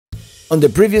On the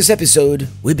previous episode,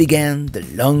 we began the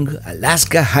long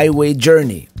Alaska highway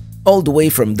journey, all the way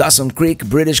from Dawson Creek,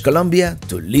 British Columbia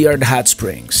to Liard Hot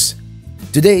Springs.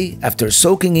 Today, after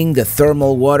soaking in the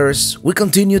thermal waters, we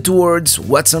continue towards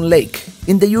Watson Lake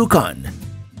in the Yukon,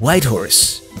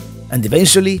 Whitehorse, and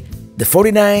eventually the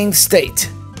 49th state,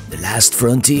 the last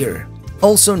frontier,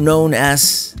 also known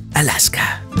as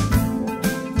Alaska.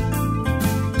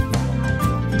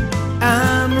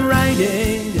 I'm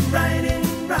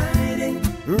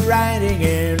riding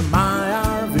in my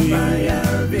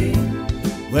RV,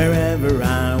 wherever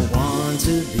I want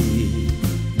to be,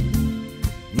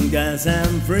 'cause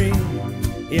I'm free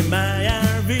in my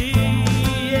RV,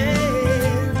 yeah.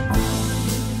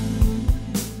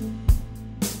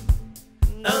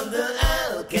 On the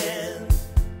Alcan,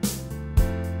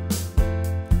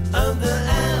 on the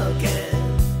Alcan,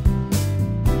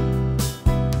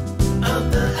 on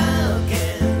the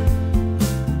Alcan,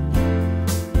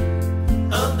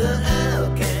 on the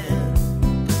Alcan,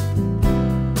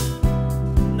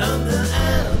 on the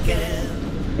Alcan.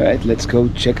 All right, let's go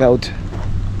check out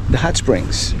the hot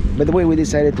springs. By the way, we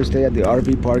decided to stay at the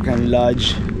RV Park and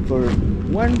Lodge for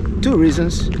two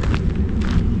reasons.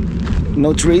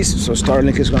 No trees, so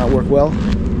Starlink is gonna work well.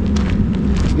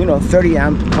 30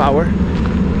 amp power.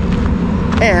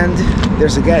 And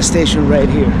there's a gas station right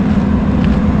here.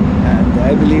 And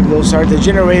I believe those are the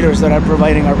generators that are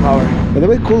providing our power. By the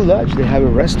way, cool lodge. They have a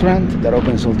restaurant that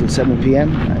opens until 7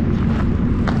 p.m.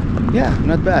 And yeah,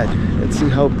 not bad. Let's see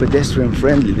how pedestrian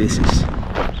friendly this is.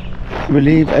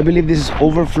 I believe this is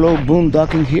overflow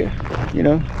boondocking here,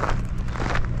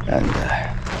 and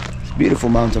it's a beautiful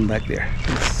mountain back there.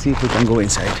 Let's see if we can go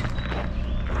inside.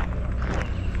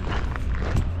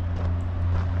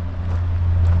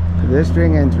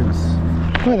 Pedestrian entrance.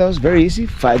 Well, that was very easy.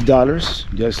 $5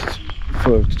 just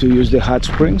to use the hot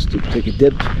springs, to take a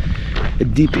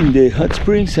dip in the hot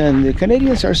springs. And the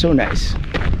Canadians are so nice.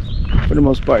 For the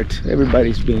most part,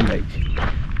 everybody's been like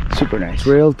super nice.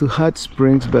 Trail to hot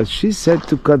springs, but she said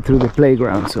to cut through the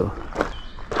playground, so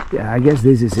yeah, I guess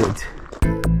this is it.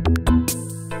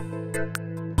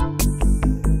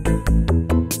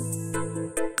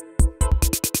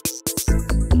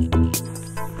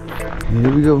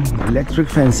 Here we go, electric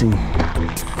fencing.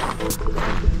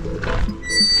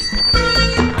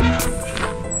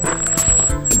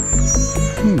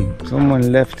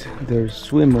 Someone left their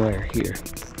swimwear here.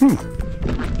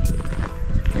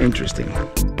 Interesting.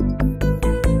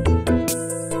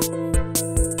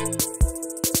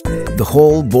 The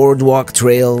whole boardwalk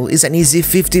trail is an easy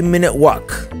 15-minute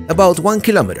walk, about 1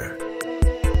 kilometer.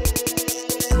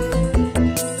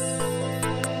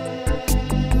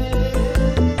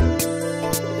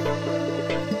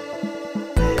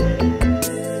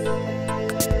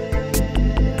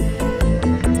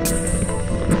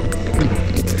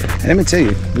 And let me tell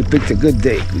you, we picked a good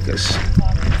day because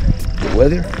the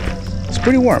weather is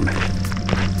pretty warm.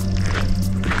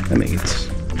 I mean,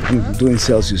 I'm doing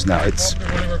Celsius now, it's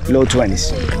low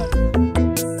 20s.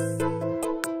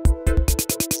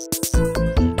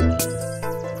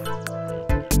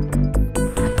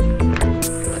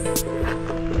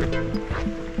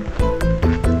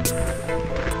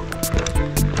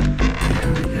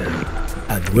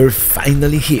 And we're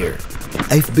finally here.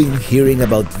 I've been hearing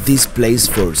about this place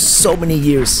for so many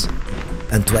years,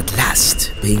 and to at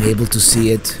last being able to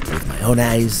see it with my own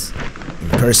eyes, in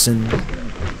person,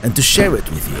 and to share it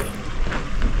with you.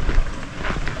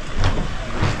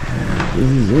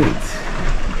 This is it.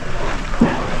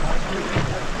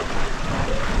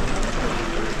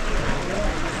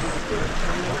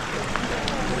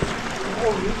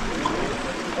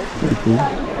 Pretty cool.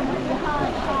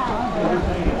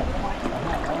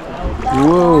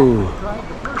 Whoa!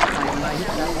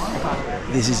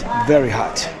 This is very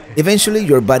hot. Eventually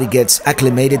your body gets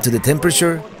acclimated to the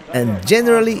temperature, and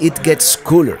generally it gets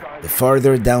cooler the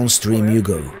farther downstream you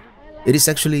go. It is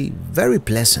actually very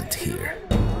pleasant here.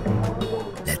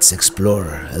 Let's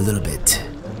explore a little bit.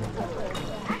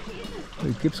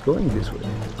 It keeps going this way.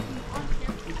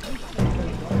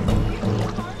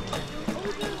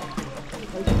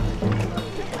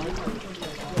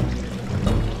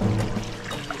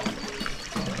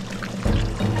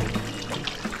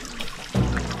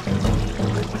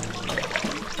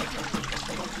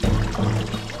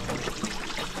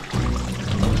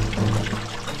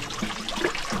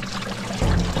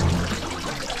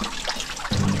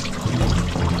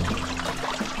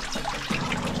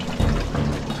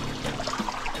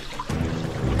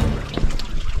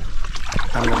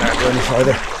 I'm not go any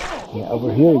farther. Yeah,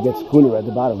 over here it gets cooler at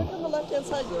the bottom.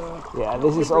 Yeah,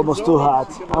 this is almost too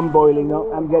hot. I'm boiling now.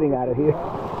 I'm getting out of here.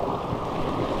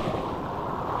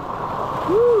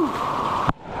 Woo.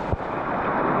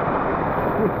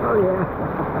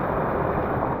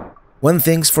 One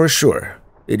thing's for sure,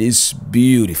 it is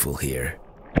beautiful here.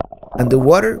 And the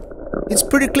water, it's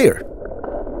pretty clear.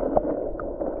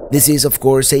 This is, of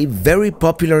course, a very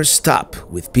popular stop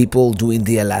with people doing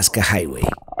the Alaska Highway.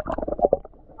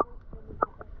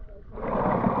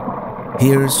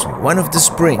 Here's one of the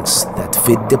springs that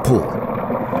fit the pool.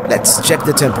 Let's check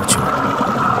the temperature.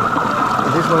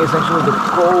 This one is actually the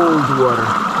cold water.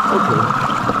 Okay.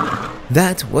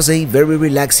 That was a very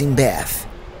relaxing bath.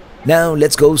 Now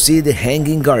let's go see the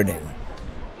hanging garden.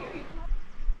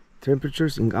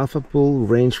 Temperatures in Alpha Pool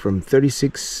range from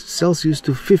 36 Celsius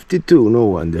to 52, no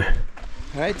wonder.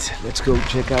 Alright, let's go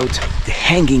check out the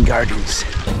hanging gardens.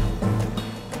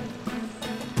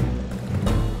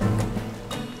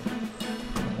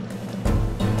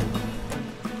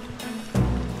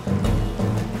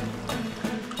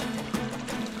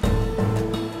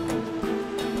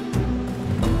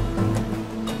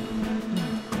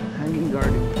 Hanging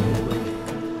garden.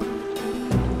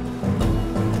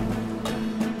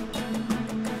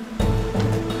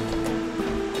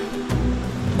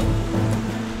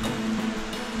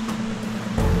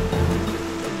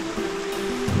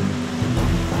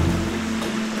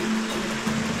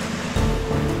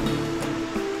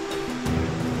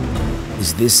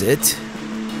 Is this it?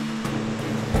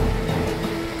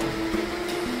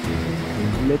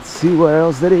 Let's see what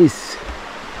else there is.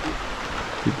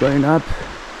 Keep going up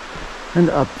and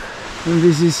up. And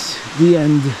this is the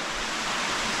end.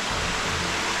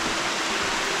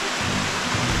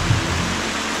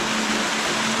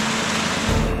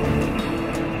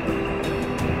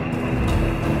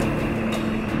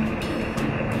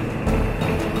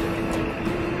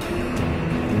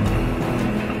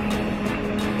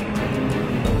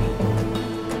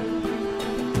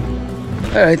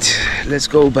 Alright, let's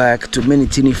go back to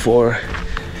Minitini IV,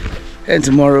 and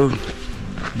tomorrow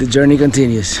the journey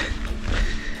continues.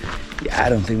 Yeah, I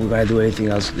don't think we're gonna do anything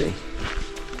else today.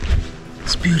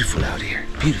 It's beautiful out here,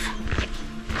 beautiful.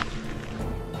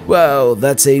 Wow,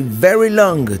 that's a very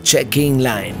long check-in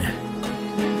line.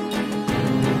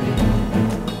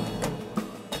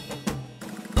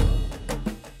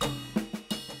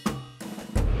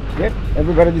 Yep,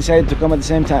 everybody decided to come at the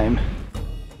same time.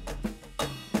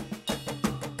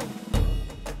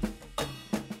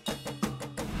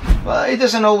 Well, it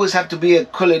doesn't always have to be a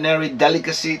culinary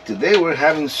delicacy. Today we're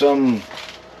having some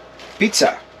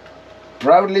pizza,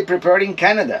 proudly prepared in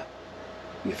Canada,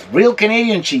 with real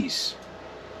Canadian cheese.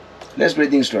 Let's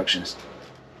read the instructions.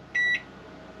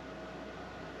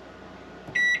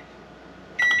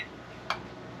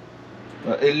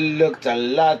 Well, it looked a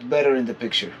lot better in the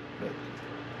picture.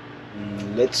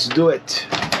 Let's do it.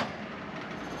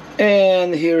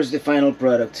 And here's the final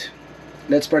product.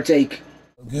 Let's partake.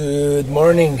 Good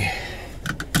morning.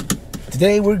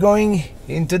 Today we're going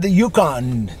into the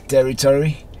Yukon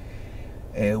territory,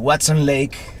 Watson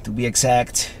Lake to be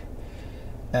exact,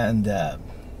 and a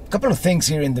couple of things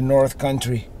here in the North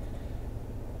Country.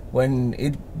 When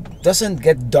it doesn't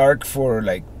get dark for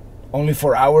like only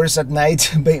 4 hours at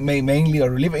night, mainly,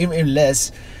 or even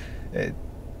less,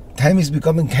 time is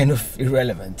becoming kind of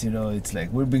irrelevant. You know, it's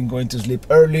like we've been going to sleep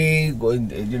early,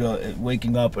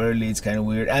 waking up early. It's kind of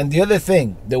weird. And the other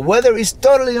thing, the weather is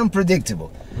totally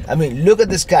unpredictable. I mean, look at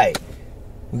the sky.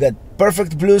 We got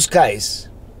perfect blue skies.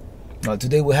 Now,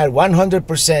 today we had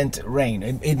 100% rain.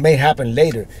 It may happen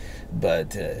later,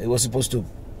 but it was supposed to.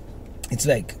 It's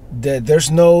like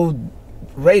there's no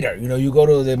radar. You know, you go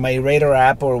to the My Radar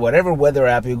app or whatever weather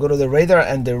app, you go to the radar,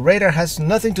 and the radar has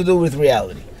nothing to do with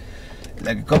reality.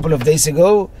 Like a couple of days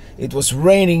ago, it was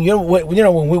raining. You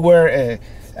know when we were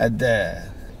at the,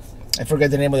 I forget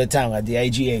the name of the town, at the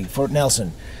IGA, Fort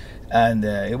Nelson, and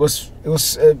it was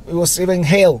even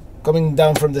hail coming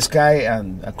down from the sky.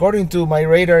 And according to my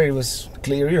radar, it was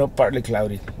clear. You know, partly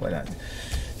cloudy. Why not?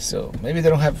 So maybe they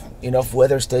don't have enough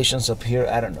weather stations up here.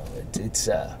 I don't know.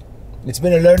 It's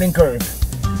been a learning curve.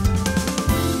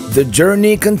 The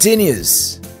journey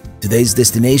continues. Today's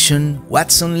destination,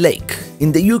 Watson Lake,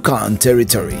 in the Yukon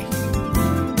territory.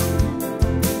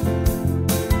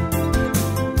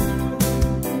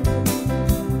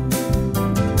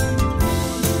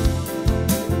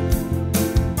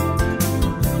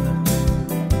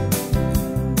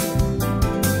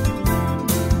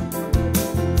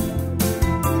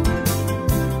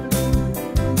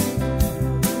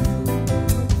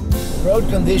 Road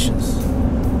conditions.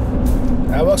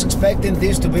 I was expecting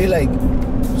this to be like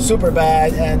super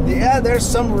bad, and yeah, there's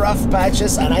some rough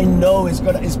patches, and I know it's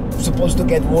supposed to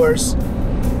get worse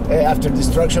after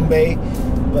Destruction Bay,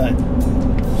 but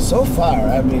so far,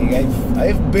 I mean,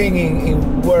 I've been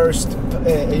in worst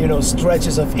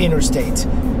stretches of interstate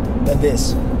than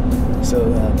this. So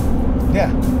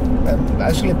yeah, I'm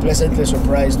actually pleasantly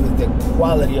surprised with the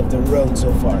quality of the road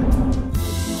so far.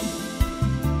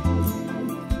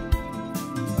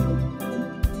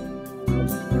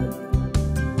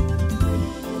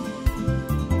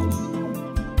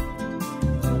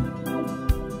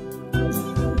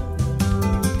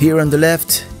 Here on the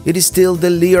left, it is still the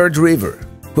Liard River,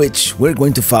 which we're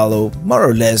going to follow more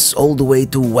or less all the way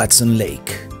to Watson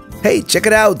Lake. Hey, check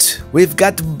it out! We've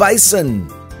got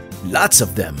bison! Lots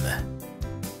of them.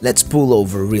 Let's pull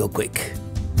over real quick.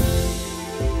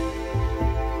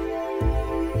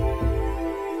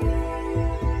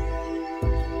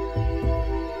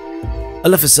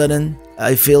 All of a sudden,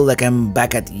 I feel like I'm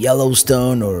back at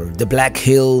Yellowstone or the Black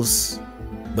Hills.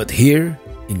 But here,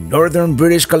 in northern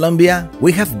British Columbia,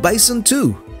 we have bison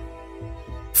too.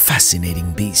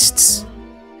 Fascinating beasts.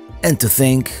 And to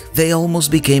think they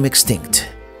almost became extinct.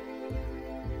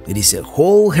 It is a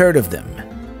whole herd of them.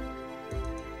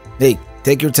 Hey,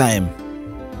 take your time.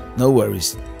 No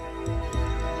worries.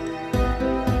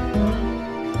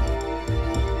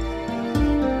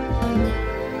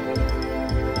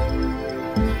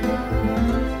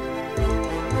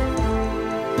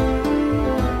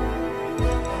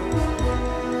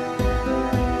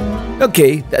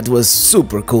 Okay, that was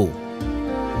super cool.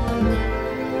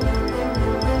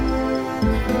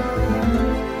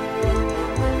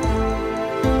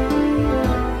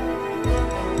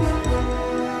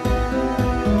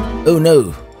 Oh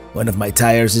no, one of my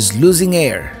tires is losing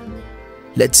air.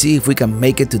 Let's see if we can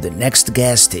make it to the next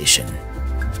gas station.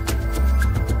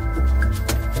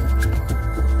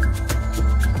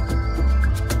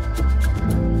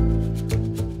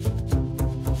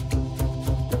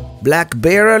 Black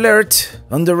bear alert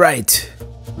on the right.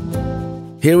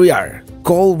 Here we are,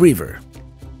 Coal River.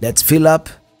 Let's fill up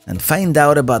and find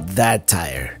out about that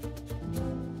tire.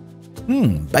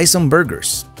 Buy some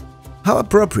burgers. How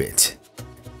appropriate.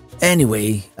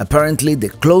 Anyway, apparently the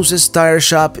closest tire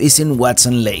shop is in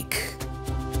Watson Lake.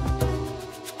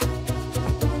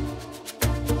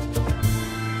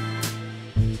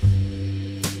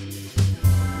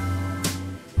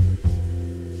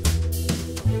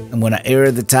 I'm gonna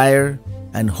air the tire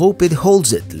and hope it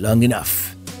holds it long enough.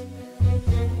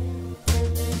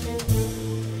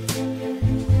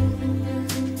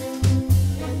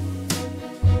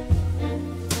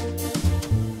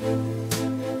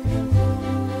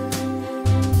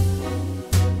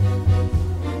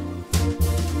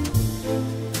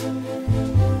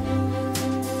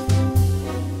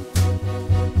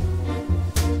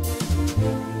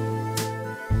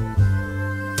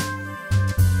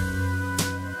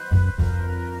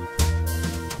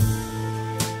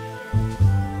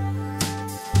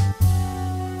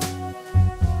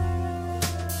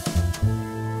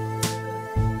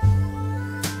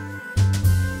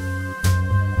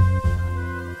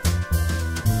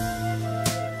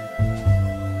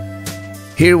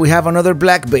 Here we have another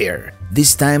black bear,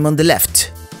 this time on the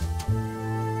left.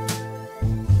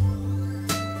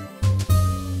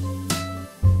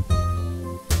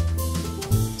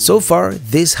 So far,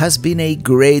 this has been a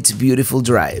great, beautiful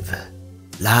drive.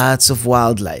 Lots of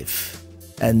wildlife,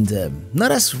 and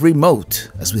not as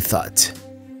remote as we thought.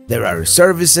 There are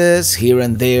services here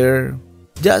and there,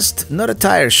 just not a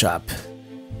tire shop.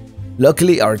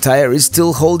 Luckily, our tire is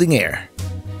still holding air.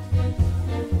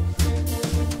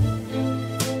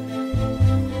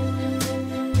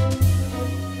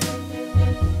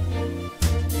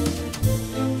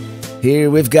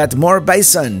 Here we've got more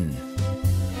bison.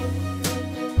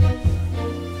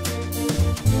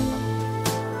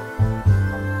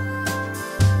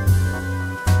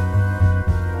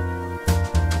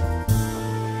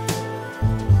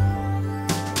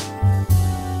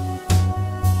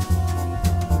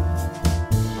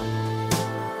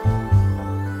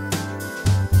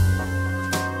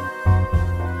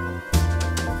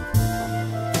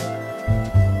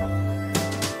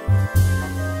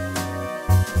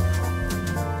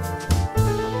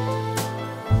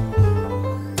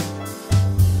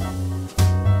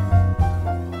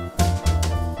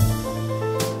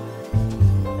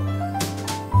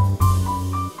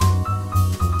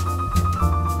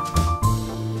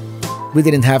 We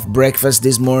didn't have breakfast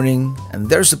this morning, and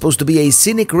there's supposed to be a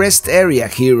scenic rest area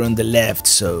here on the left,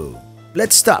 so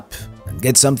let's stop and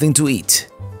get something to eat,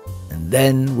 and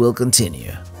then we'll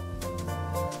continue.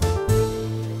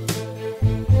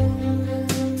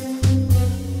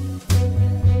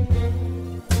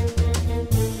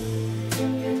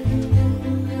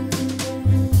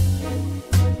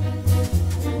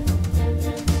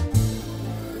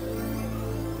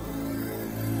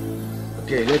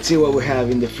 Okay, let's see what we have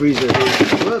in the freezer.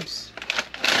 Whoops.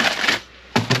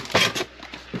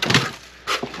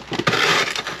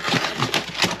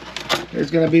 There's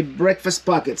gonna be breakfast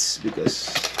pockets because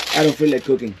I don't feel like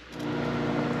cooking.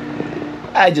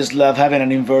 I just love having an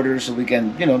inverter so we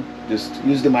can, you know, just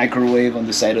use the microwave on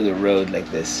the side of the road like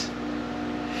this.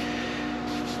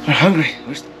 I'm hungry.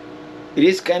 It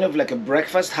is kind of like a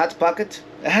breakfast hot pocket.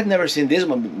 I had never seen this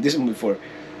one before.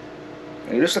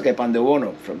 It looks like a pan de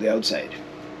bono from the outside.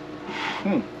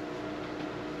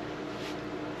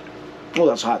 Oh,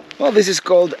 that's hot. Well, this is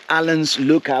called Allen's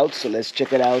Lookout, so let's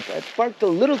check it out. I parked a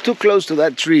little too close to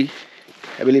that tree.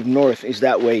 I believe north is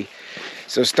that way.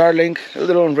 So Starlink, a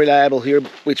little unreliable here,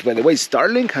 which, by the way,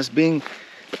 Starlink has been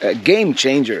a game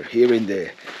changer here in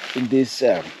these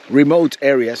remote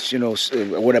areas. You know,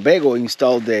 Winnebago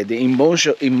installed the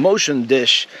in-motion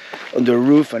dish on the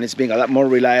roof, and it's been a lot more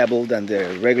reliable than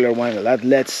the regular one, a lot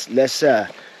less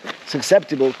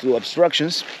susceptible to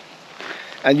obstructions.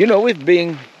 And you know, we've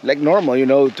been like normal, you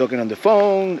know, talking on the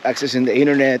phone, accessing the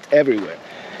internet everywhere.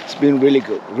 It's been really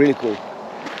good, really cool.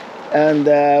 And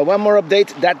one more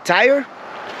update, that tire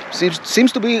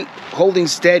seems to be holding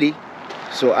steady,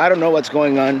 so I don't know what's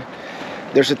going on.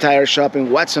 There's a tire shop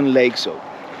in Watson Lake, so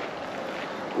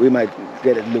we might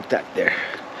get it looked at there.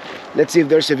 Let's see if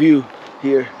there's a view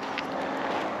here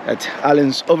at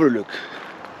Allen's Overlook.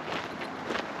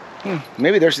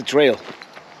 Maybe there's a trail.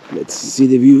 Let's see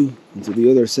the view into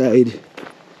the other side.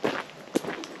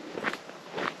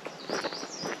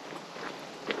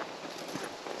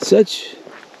 Such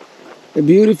a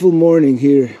beautiful morning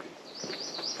here.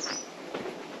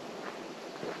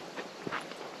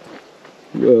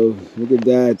 Whoa, look at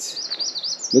that.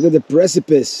 Look at the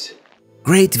precipice.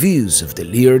 Great views of the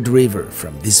Liard River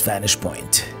from this vantage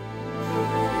point.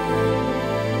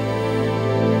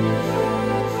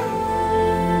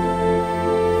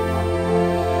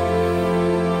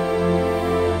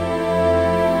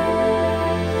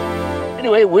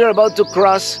 Anyway, we're about to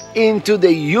cross into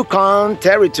the Yukon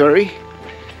territory.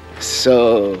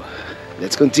 So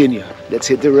let's continue. Let's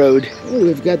hit the road. Oh,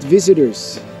 we've got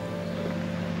visitors.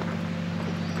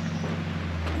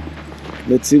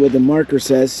 Let's see what the marker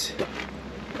says.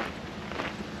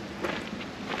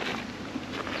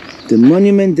 The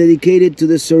monument dedicated to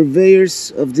the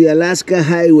surveyors of the Alaska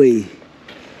Highway.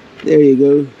 There you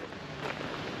go.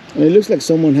 And it looks like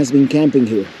someone has been camping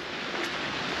here.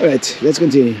 All right, let's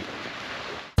continue.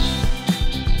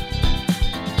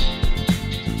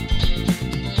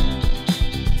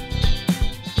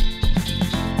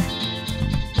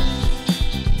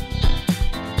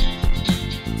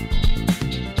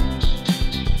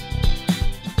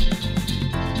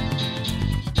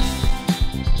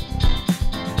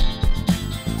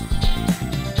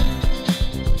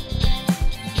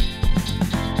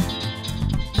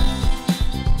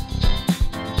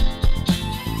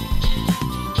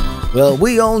 Well,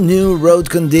 we all knew road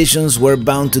conditions were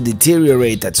bound to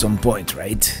deteriorate at some point,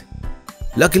 right?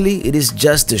 Luckily, it is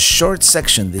just a short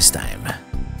section this time.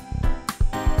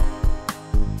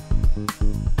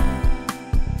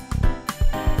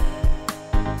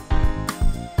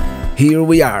 Here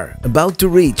we are, about to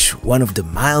reach one of the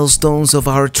milestones of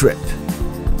our trip.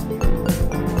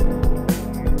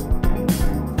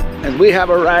 And we have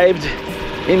arrived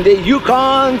in the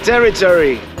Yukon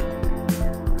territory.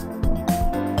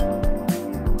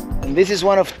 This is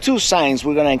one of two signs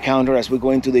we're going to encounter as we go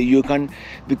into the Yukon,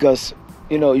 because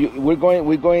you know we're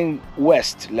going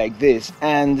west like this,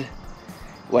 and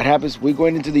what happens, we're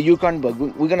going into the Yukon, but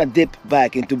we're going to dip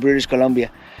back into British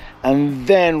Columbia, and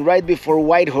then right before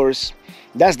Whitehorse,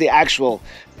 that's the actual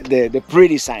the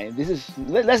pretty sign. This is,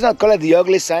 let's not call it the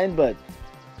ugly sign, but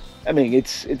I mean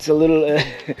it's a little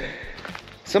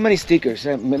so many stickers.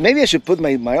 Maybe I should put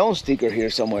my own sticker here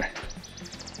somewhere.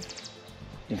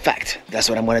 In fact, that's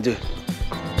what I'm gonna do.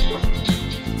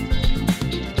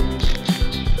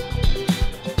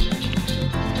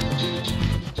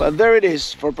 Well, there it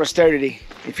is for posterity.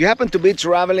 If you happen to be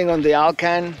traveling on the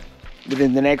Alcan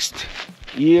within the next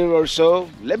year or so,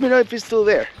 let me know if it's still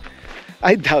there.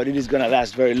 I doubt it is gonna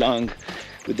last very long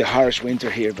with the harsh winter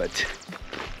here, but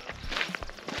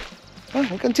well,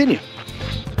 we'll continue.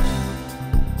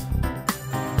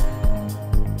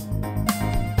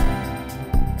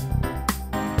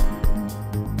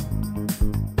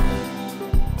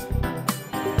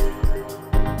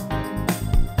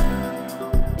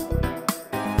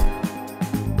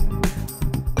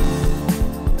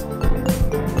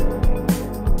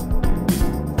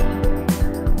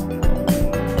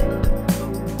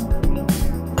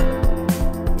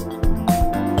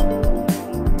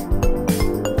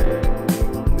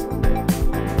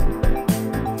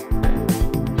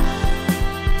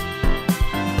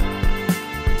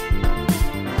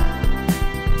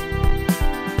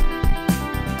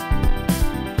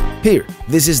 Here,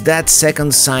 this is that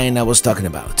second sign I was talking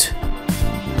about.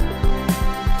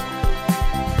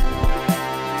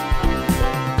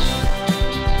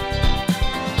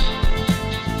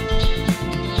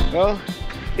 Well,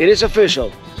 it is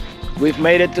official. We've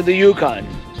made it to the Yukon,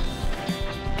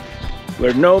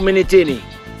 where no Minitini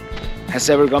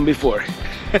has ever gone before.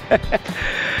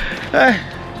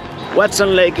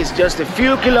 Watson Lake is just a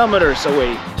few kilometers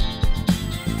away.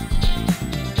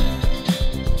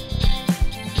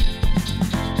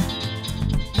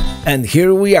 And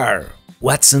here we are,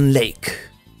 Watson Lake.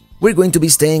 We're going to be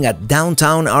staying at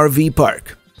Downtown RV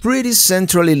Park, pretty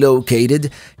centrally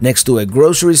located next to a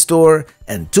grocery store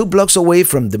and 2 blocks away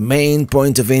from the main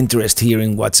point of interest here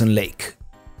in Watson Lake.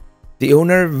 The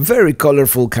owner, very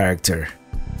colorful character.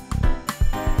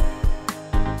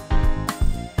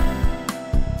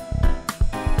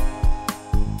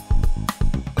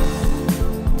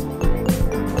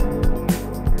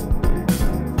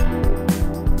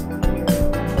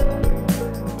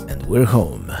 And we're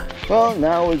home. Well,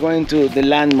 now we're going to the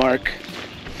landmark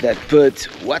that put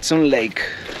Watson Lake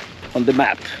on the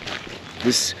map.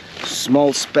 This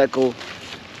small speckle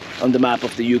on the map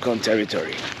of the Yukon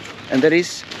territory. And that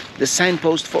is the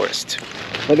Signpost Forest.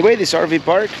 By the way, this RV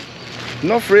park,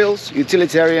 no frills,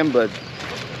 utilitarian, but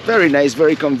very nice,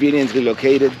 very conveniently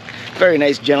located. Very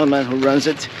nice gentleman who runs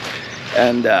it.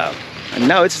 And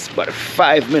now it's about a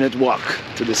 5-minute walk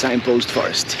to the Signpost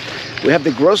Forest. We have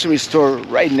the grocery store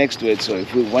right next to it, so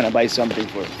if we want to buy something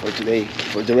for today,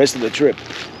 for the rest of the trip,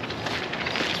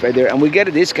 it's right there. And we get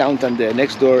a discount on the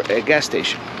next door gas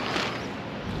station.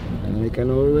 And I can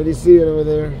already see it over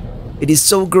there. It is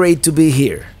so great to be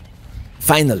here.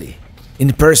 Finally,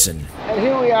 in person. And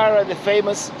here we are at the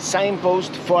famous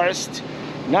Signpost Forest.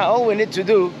 Now all we need to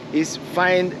do is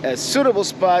find a suitable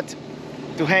spot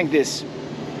to hang this.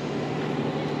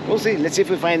 We'll see. Let's see if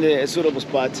we find a suitable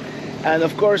spot. And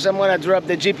of course, I'm gonna drop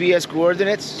the GPS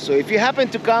coordinates. So if you happen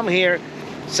to come here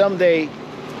someday,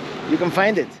 you can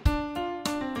find it.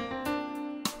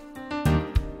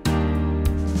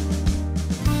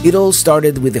 It all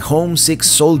started with a homesick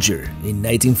soldier in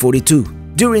 1942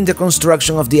 during the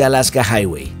construction of the Alaska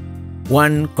Highway.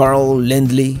 One Carl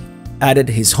Lindley added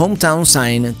his hometown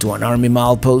sign to an army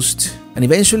milepost, and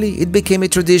eventually it became a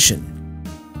tradition.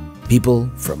 People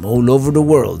from all over the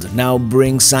world now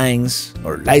bring signs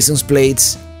or license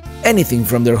plates, anything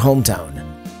from their hometown,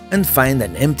 and find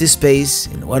an empty space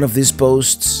in one of these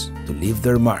posts to leave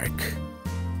their mark.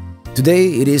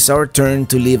 Today it is our turn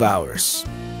to leave ours.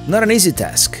 Not an easy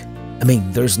task. I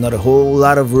mean, there's not a whole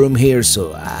lot of room here,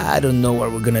 so I don't know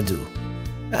what we're gonna do.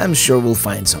 I'm sure we'll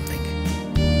find something.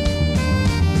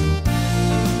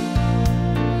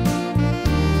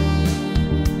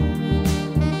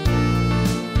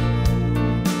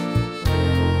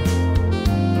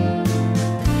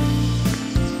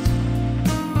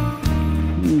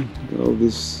 All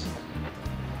these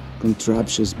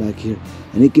contraptions back here,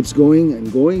 and it keeps going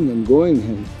and going and going,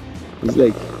 and it's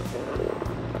like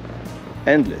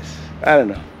endless. I don't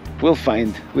know. We'll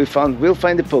find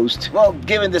the post. Well,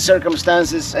 given the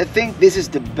circumstances, I think this is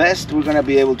the best we're gonna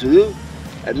be able to do.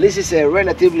 At least it's a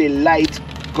relatively light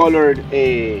colored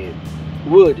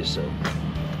wood, so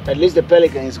at least the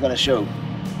pelican is gonna show.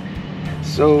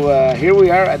 So here we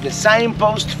are at the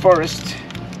Signpost Forest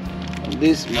on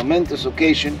this momentous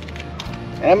occasion.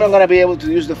 And I'm not gonna be able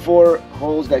to use the 4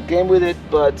 holes that came with it,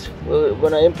 but we're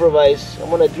gonna improvise. I'm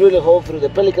gonna drill a hole through the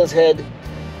pelican's head,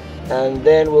 and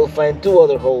then we'll find 2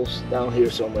 other holes down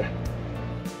here somewhere.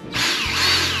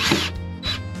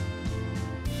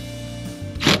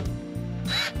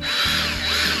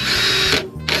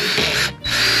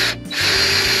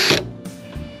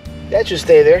 That should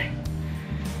stay there.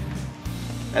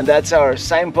 And that's our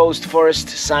Signpost Forest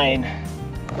sign.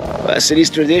 As it is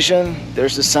tradition,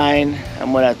 there's a sign.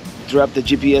 I'm gonna drop the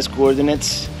GPS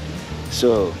coordinates.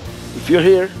 So if you're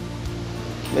here,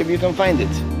 maybe you can find it.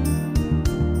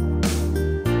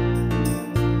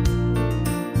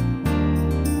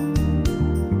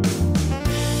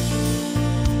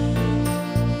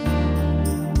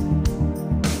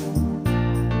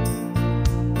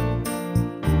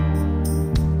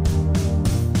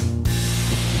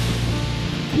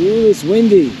 Ooh, it's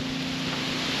windy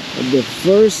at the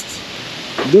first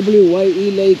WYE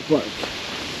Lake Park.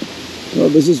 Well,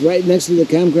 this is right next to the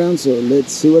campground, so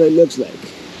let's see what it looks like.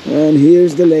 And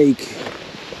here's the lake,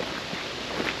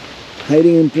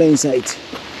 hiding in plain sight.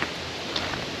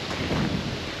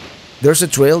 There's a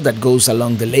trail that goes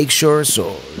along the lakeshore,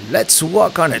 so let's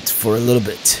walk on it for a little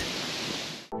bit.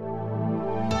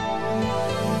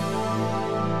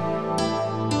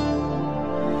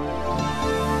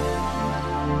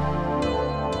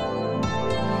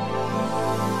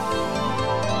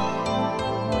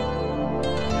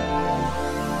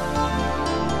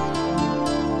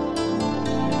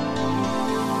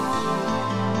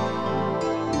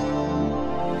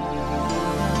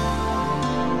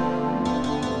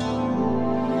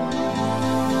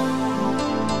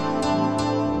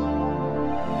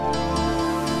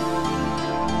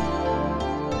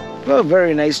 Well,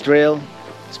 very nice trail,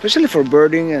 especially for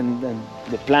birding, and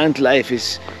the plant life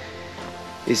is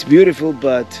beautiful,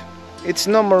 but it's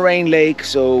no moraine lake,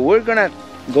 so we're gonna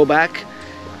go back,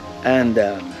 and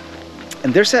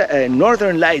there's a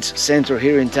Northern Lights center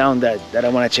here in town that I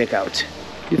want to check out.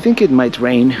 You think it might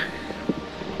rain?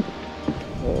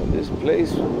 Oh, this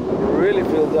place really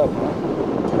filled up, huh?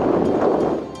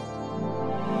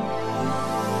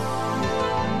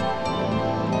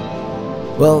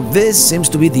 Well, this seems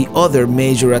to be the other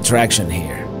major attraction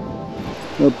here.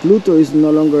 Well, Pluto is no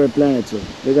longer a planet, so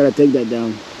they gotta take that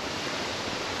down.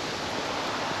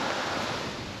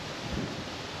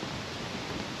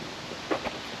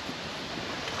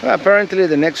 Well, apparently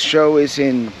the next show is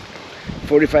in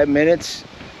 45 minutes,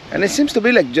 and it seems to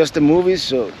be like just a movie,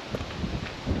 so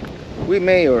we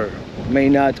may or may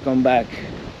not come back.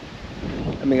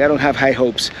 I mean, I don't have high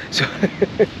hopes, so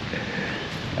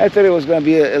I thought it was going to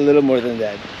be a little more than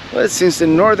that. But since the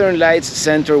Northern Lights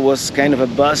Center was kind of a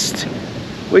bust,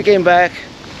 we came back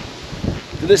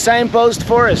to the Signpost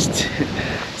Forest.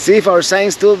 See if our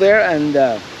sign's still there, and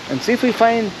see if we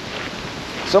find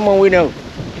someone we know,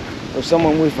 or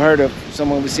someone we've heard of,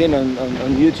 someone we've seen on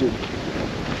YouTube.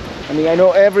 I mean, I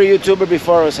know every YouTuber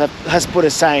before us has put a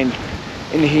sign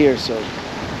in here, so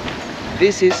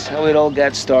this is how it all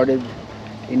got started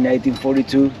in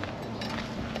 1942.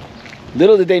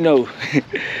 Little did they know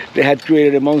they had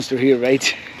created a monster here,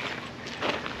 right?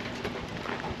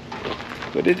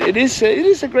 But it is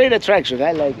a great attraction.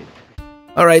 I like it.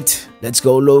 All right, let's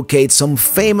go locate some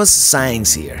famous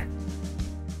signs here.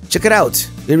 Check it out,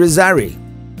 Irizarry.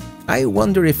 I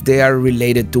wonder if they are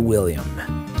related to William.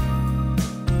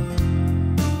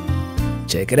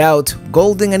 Check it out,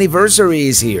 Golden Anniversary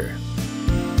is here.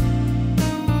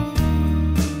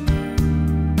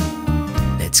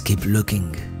 Let's keep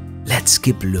looking. Let's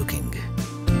keep looking.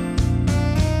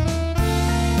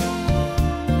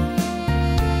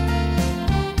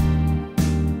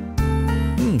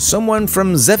 Someone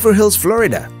from Zephyr Hills,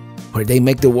 Florida, where they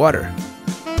make the water.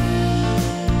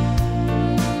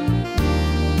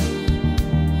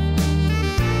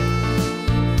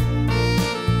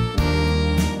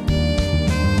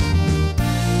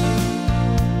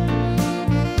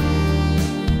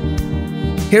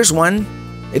 Here's one.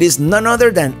 It is none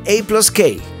other than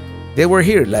A+K. They were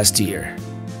here last year.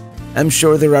 I'm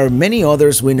sure there are many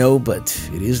others we know, but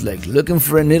it is like looking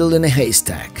for a needle in a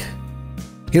haystack.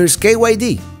 Here's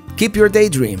KYD. Keep your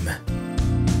daydream.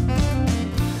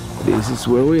 This is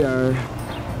where we are.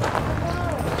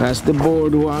 Past the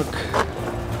boardwalk.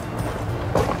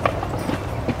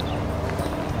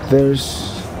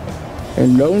 There's a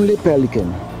lonely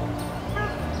pelican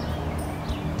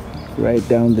right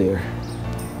down there.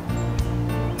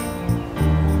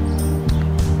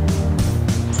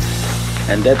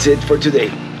 And that's it for today.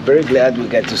 Very glad we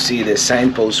got to see the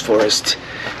Signpost Forest,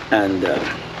 and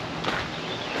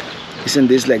isn't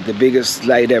this like the biggest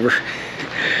slide ever?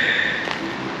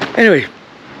 Anyway,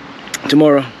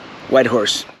 tomorrow,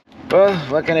 Whitehorse. Well,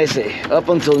 what can I say? Up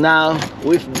until now,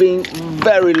 we've been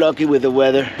very lucky with the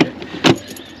weather.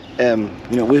 You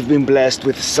know, we've been blessed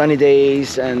with sunny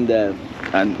days and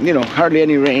you know, hardly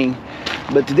any rain.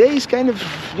 But today is kind of,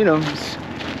 you know,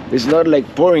 it's not like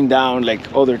pouring down like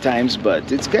other times, but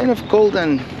it's kind of cold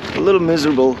and a little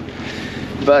miserable.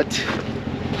 But,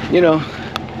 you know,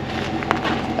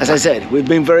 as I said, we've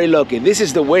been very lucky. This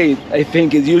is the way I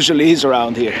think it usually is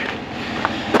around here.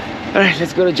 All right,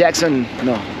 let's go to Jackson.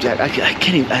 No, I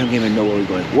can't even, I don't even know where we're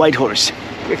going. Whitehorse.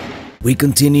 We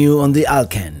continue on the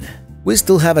Alcan. We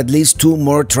still have at least 2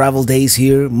 more travel days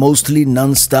here, mostly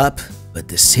non-stop, but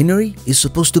the scenery is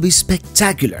supposed to be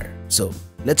spectacular. So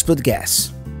let's put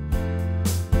gas.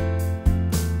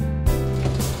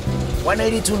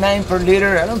 182.9 per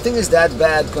liter. I don't think it's that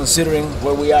bad considering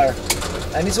where we are.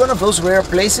 And it's one of those rare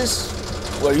places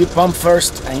where you pump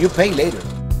first and you pay later.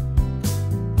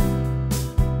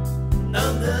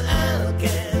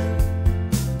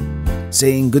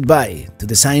 Saying goodbye to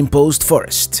the Signpost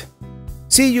Forest.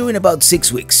 See you in about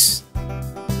 6 weeks.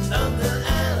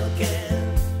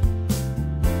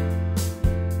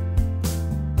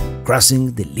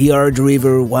 Crossing the Liard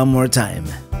River one more time.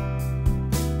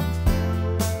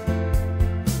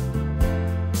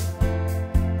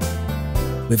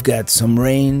 We've got some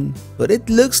rain, but it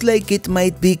looks like it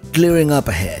might be clearing up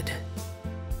ahead.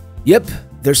 Yep,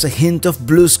 there's a hint of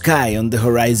blue sky on the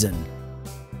horizon.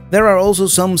 There are also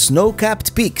some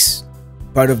snow-capped peaks,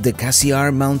 part of the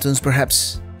Cassiar Mountains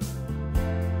perhaps.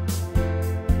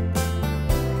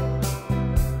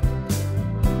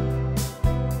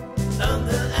 On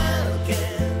the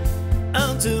Alcan,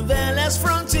 onto the last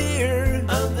frontier.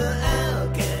 On the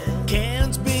Alcan,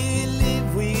 can't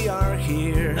believe we are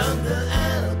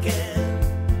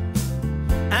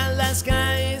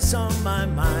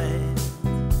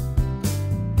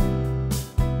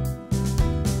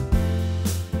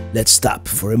Let's stop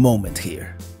for a moment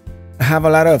here. I have a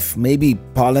lot of maybe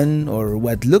pollen or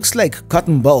what looks like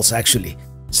cotton balls actually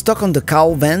stuck on the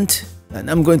cowl vent, and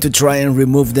I'm going to try and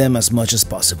remove them as much as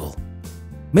possible.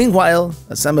 Meanwhile,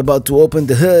 as I'm about to open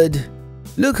the hood,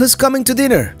 look who's coming to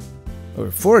dinner!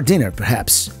 Or for dinner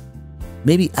perhaps.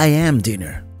 Maybe I am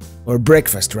dinner. Or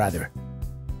breakfast rather.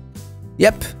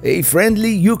 Yep, a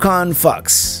friendly Yukon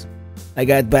fox. I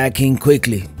got back in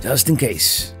quickly, just in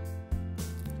case.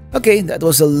 Okay, that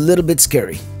was a little bit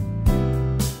scary.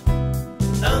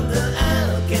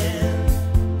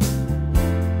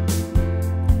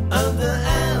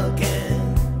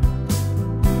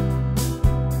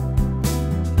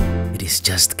 It is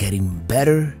just getting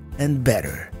better and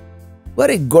better. What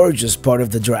a gorgeous part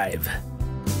of the drive.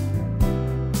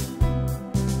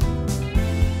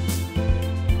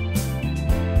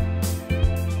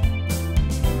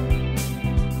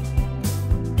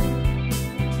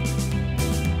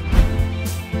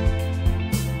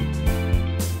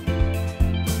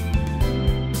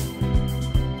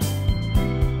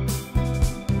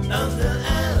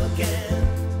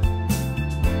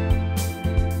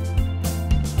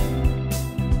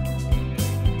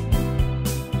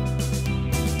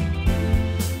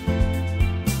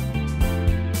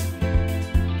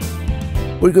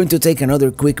 We're going to take another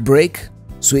quick break,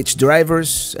 switch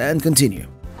drivers, and continue.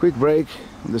 Quick break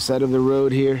on the side of the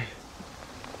road here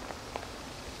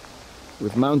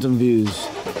with mountain views.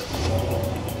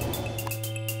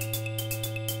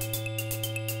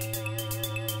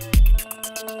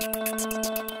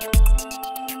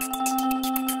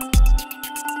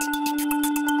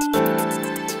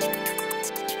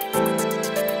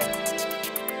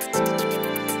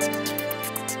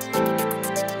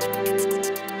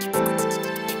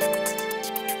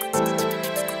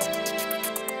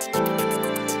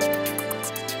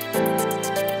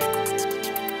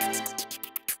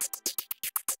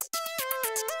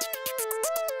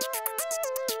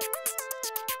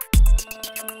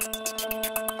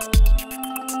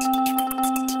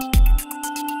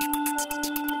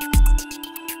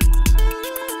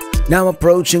 Now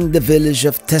approaching the village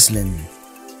of Teslin.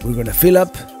 We're gonna fill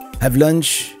up, have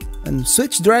lunch, and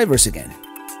switch drivers again.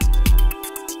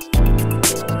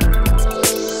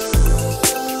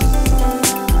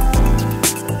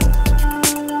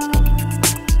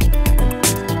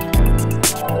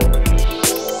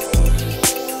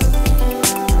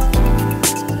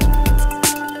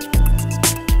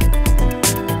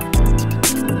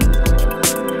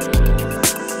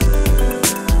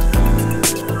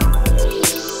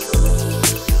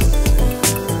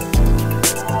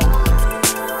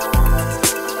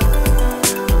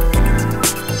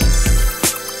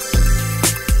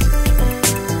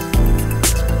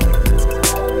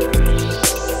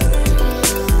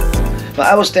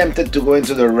 I was tempted to go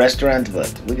into the restaurant,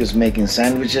 but we're just making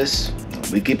sandwiches.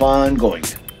 We keep on going.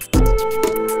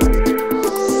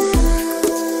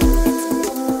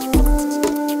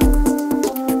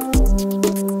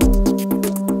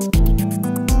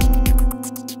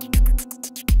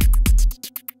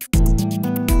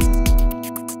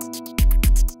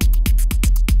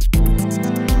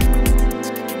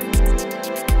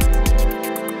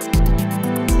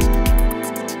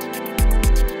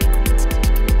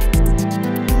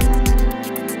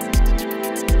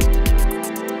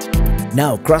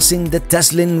 Now crossing the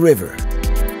Teslin River.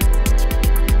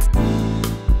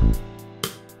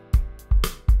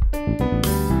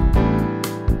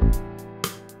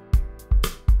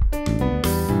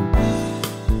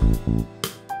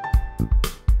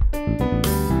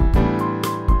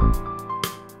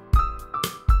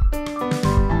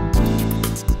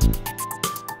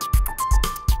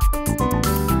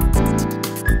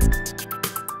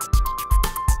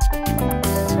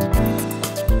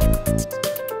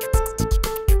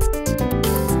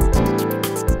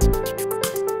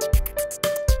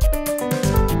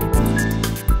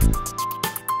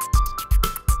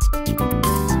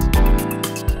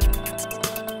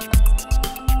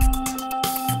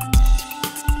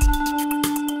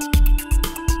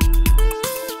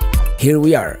 Here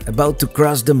we are, about to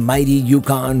cross the mighty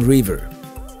Yukon River.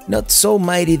 Not so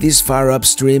mighty this far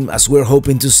upstream as we're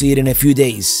hoping to see it in a few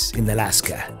days in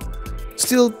Alaska.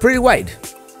 Still pretty wide.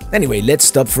 Anyway, let's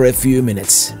stop for a few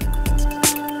minutes.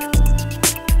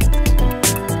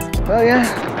 Well,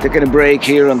 yeah, taking a break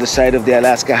here on the side of the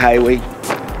Alaska Highway.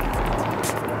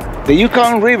 The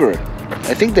Yukon River.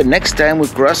 I think the next time we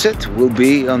cross it will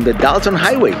be on the Dalton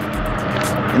Highway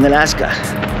in Alaska.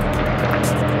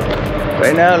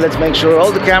 Right now, let's make sure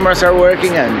all the cameras are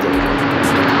working and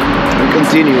we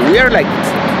continue. We are like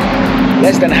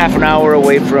less than half an hour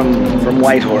away from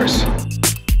Whitehorse.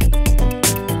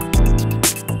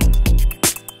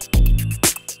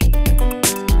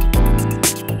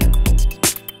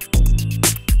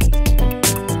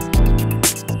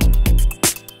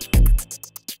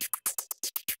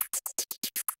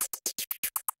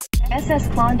 SS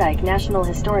Klondike National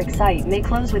Historic Site may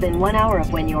close within 1 hour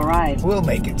of when you arrive. We'll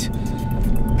make it.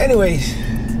 Anyways,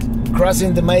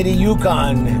 crossing the mighty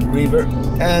Yukon River,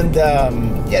 and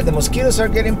yeah, the mosquitoes are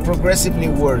getting progressively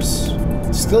worse.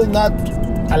 Still not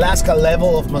Alaska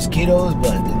level of mosquitoes,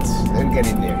 but they're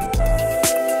getting there.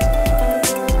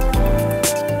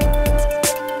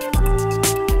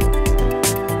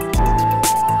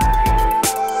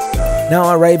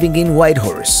 Now arriving in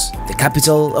Whitehorse, the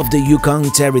capital of the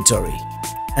Yukon Territory.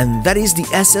 And that is the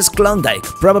SS Klondike,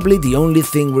 probably the only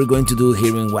thing we're going to do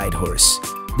here in Whitehorse.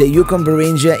 The Yukon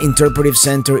Beringia Interpretive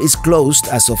Center is closed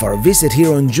as of our visit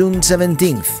here on June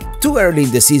 17th, too early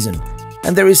in the season.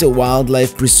 And there is a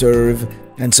wildlife preserve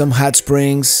and some hot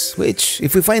springs, which,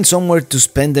 if we find somewhere to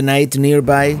spend the night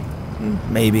nearby,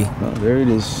 maybe. Well, there it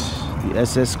is, the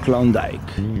SS Klondike.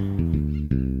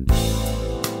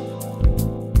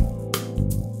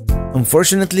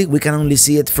 Unfortunately, we can only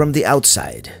see it from the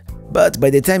outside, but by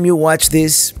the time you watch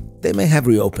this, they may have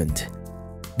reopened.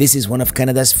 This is one of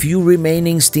Canada's few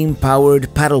remaining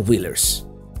steam-powered paddle wheelers.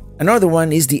 Another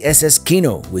one is the SS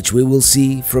Kino, which we will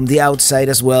see from the outside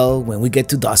as well when we get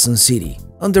to Dawson City,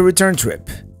 on the return trip.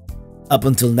 Up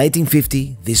until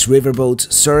 1950, this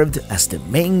riverboat served as the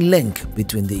main link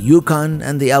between the Yukon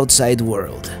and the outside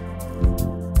world.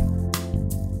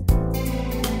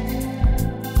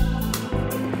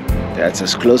 That's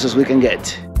as close as we can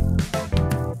get.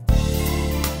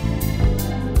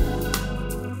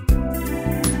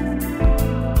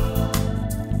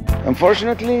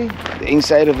 Unfortunately, the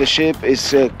inside of the ship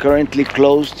is currently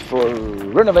closed for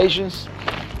renovations.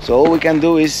 So all we can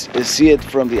do is see it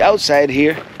from the outside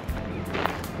here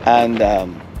and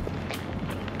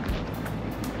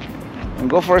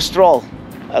go for a stroll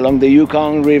along the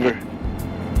Yukon River.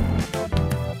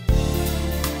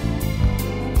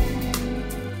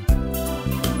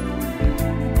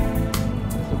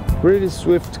 Pretty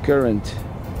swift current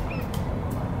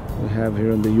we have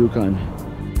here on the Yukon.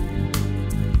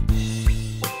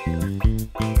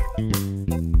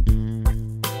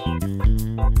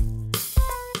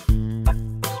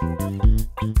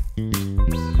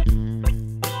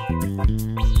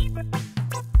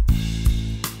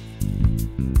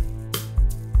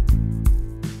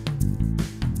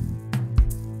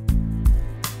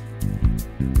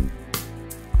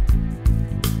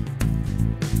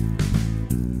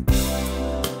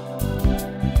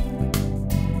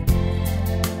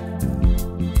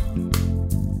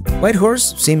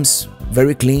 Whitehorse seems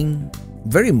very clean,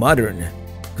 very modern,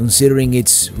 considering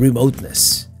its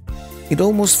remoteness. It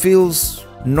almost feels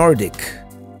Nordic,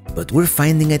 but we're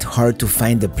finding it hard to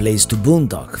find a place to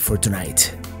boondock for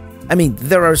tonight. I mean,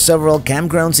 there are several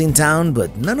campgrounds in town,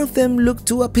 but none of them look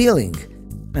too appealing.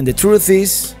 And the truth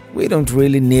is, we don't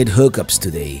really need hookups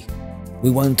today.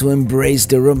 We want to embrace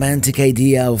the romantic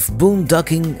idea of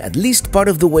boondocking at least part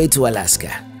of the way to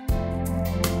Alaska.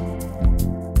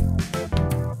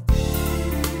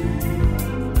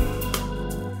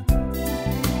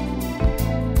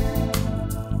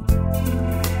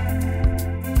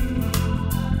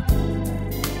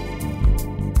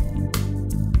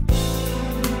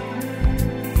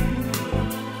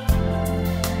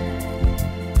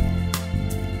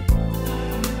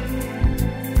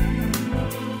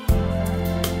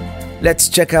 Let's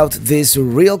check out this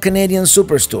real Canadian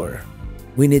superstore.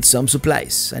 We need some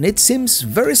supplies, and it seems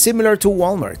very similar to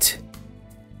Walmart.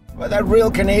 Well, that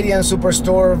real Canadian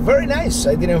superstore, very nice.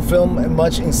 I didn't film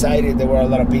much inside it. There were a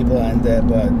lot of people, and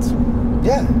but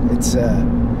yeah, it's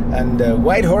and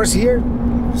Whitehorse here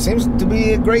seems to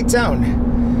be a great town.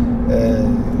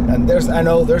 And I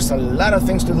know there's a lot of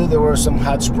things to do. There were some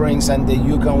hot springs and the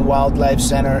Yukon Wildlife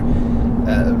Center.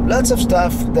 Lots of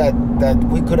stuff that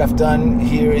we could have done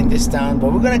here in this town,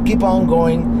 but we're gonna keep on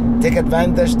going, take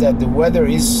advantage that the weather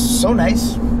is so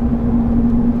nice,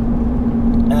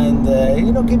 and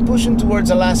you know, keep pushing towards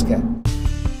Alaska.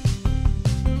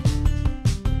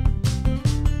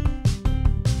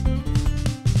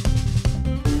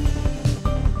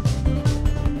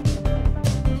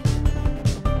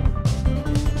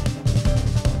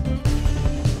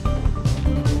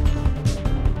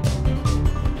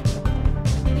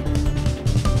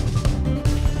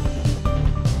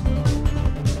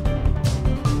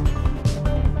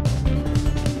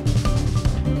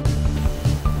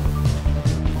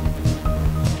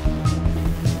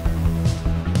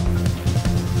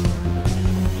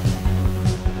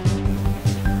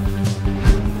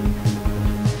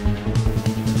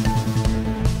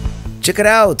 Check it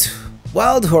out!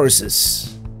 Wild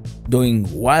horses.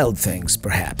 Doing wild things,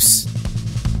 perhaps.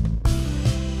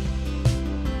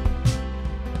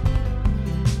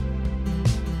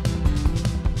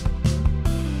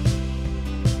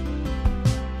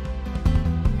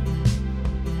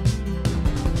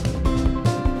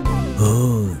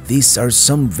 these are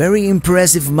some very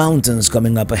impressive mountains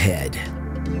coming up ahead.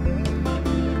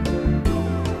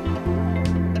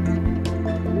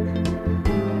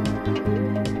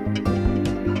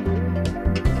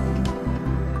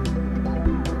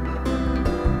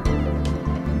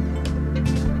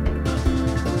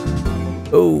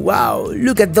 Oh wow,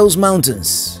 look at those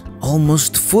mountains,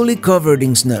 almost fully covered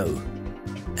in snow.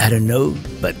 I don't know,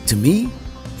 but to me,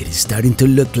 it is starting to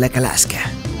look like Alaska.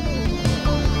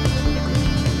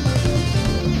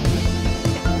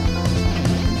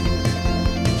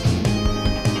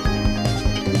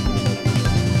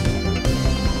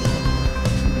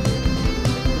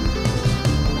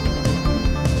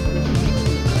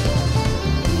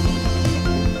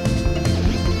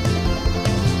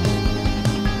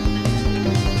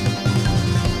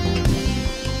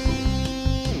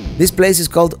 This place is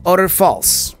called Otter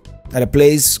Falls, at a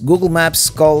place Google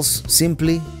Maps calls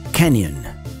simply Canyon.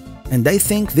 And I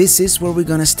think this is where we're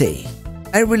gonna stay.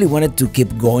 I really wanted to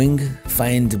keep going,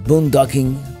 find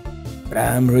boondocking, but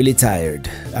I'm really tired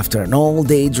after an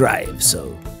all-day drive,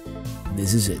 so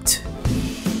this is it.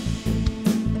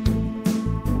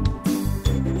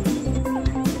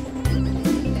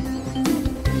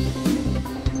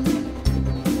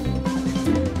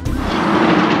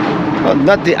 Well,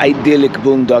 not the idyllic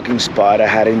boondocking spot I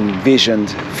had envisioned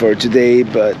for today,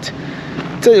 but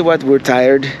tell you what, we're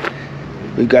tired.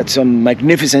 We've got some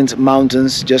magnificent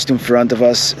mountains just in front of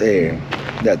us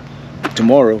that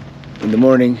tomorrow in the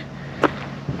morning,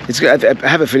 I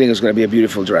have a feeling it's going to be a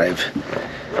beautiful drive.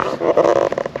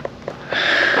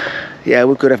 Yeah,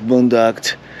 we could have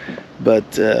boondocked,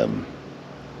 but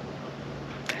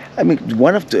I mean,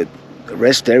 one of the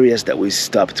rest areas that we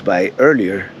stopped by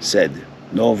earlier said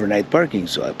no overnight parking.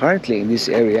 So apparently in this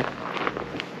area,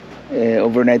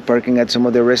 overnight parking at some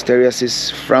of the rest areas is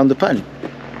frowned upon.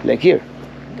 Like here,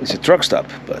 it's a truck stop,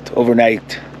 but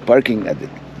overnight parking at the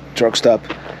truck stop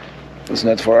is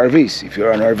not for RVs. If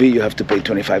you're on RV, you have to pay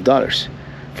 $25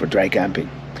 for dry camping.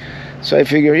 So I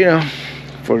figure, you know,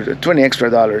 for $20 extra,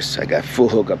 I got full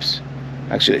hookups.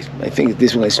 Actually, I think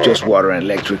this one is just water and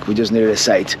electric. We just needed a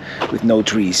site with no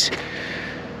trees.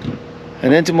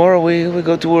 And then tomorrow we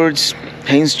go towards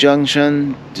Haines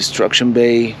Junction, Destruction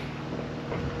Bay,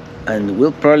 and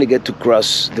we'll probably get to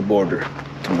cross the border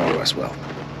tomorrow as well.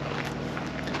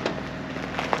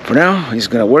 For now, he's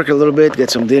gonna work a little bit,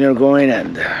 get some dinner going,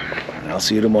 and I'll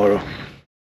see you tomorrow.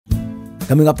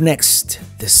 Coming up next,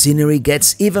 the scenery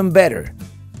gets even better.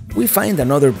 We find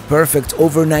another perfect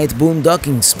overnight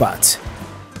boondocking spot.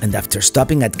 And after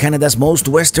stopping at Canada's most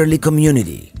westerly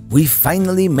community, we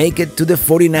finally make it to the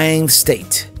 49th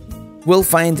state. We'll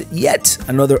find yet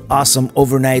another awesome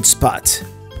overnight spot.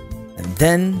 And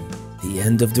then, the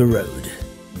end of the road.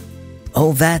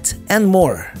 All that and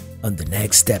more on the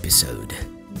next episode.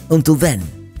 Until then,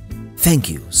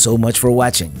 thank you so much for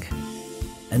watching.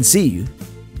 And see you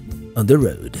on the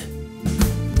road.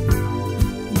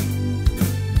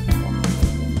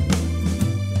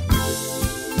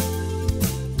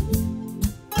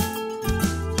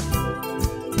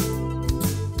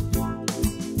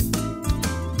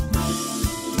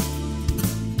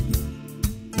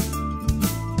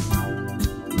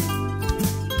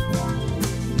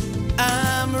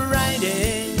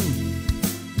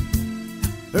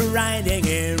 Riding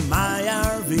in my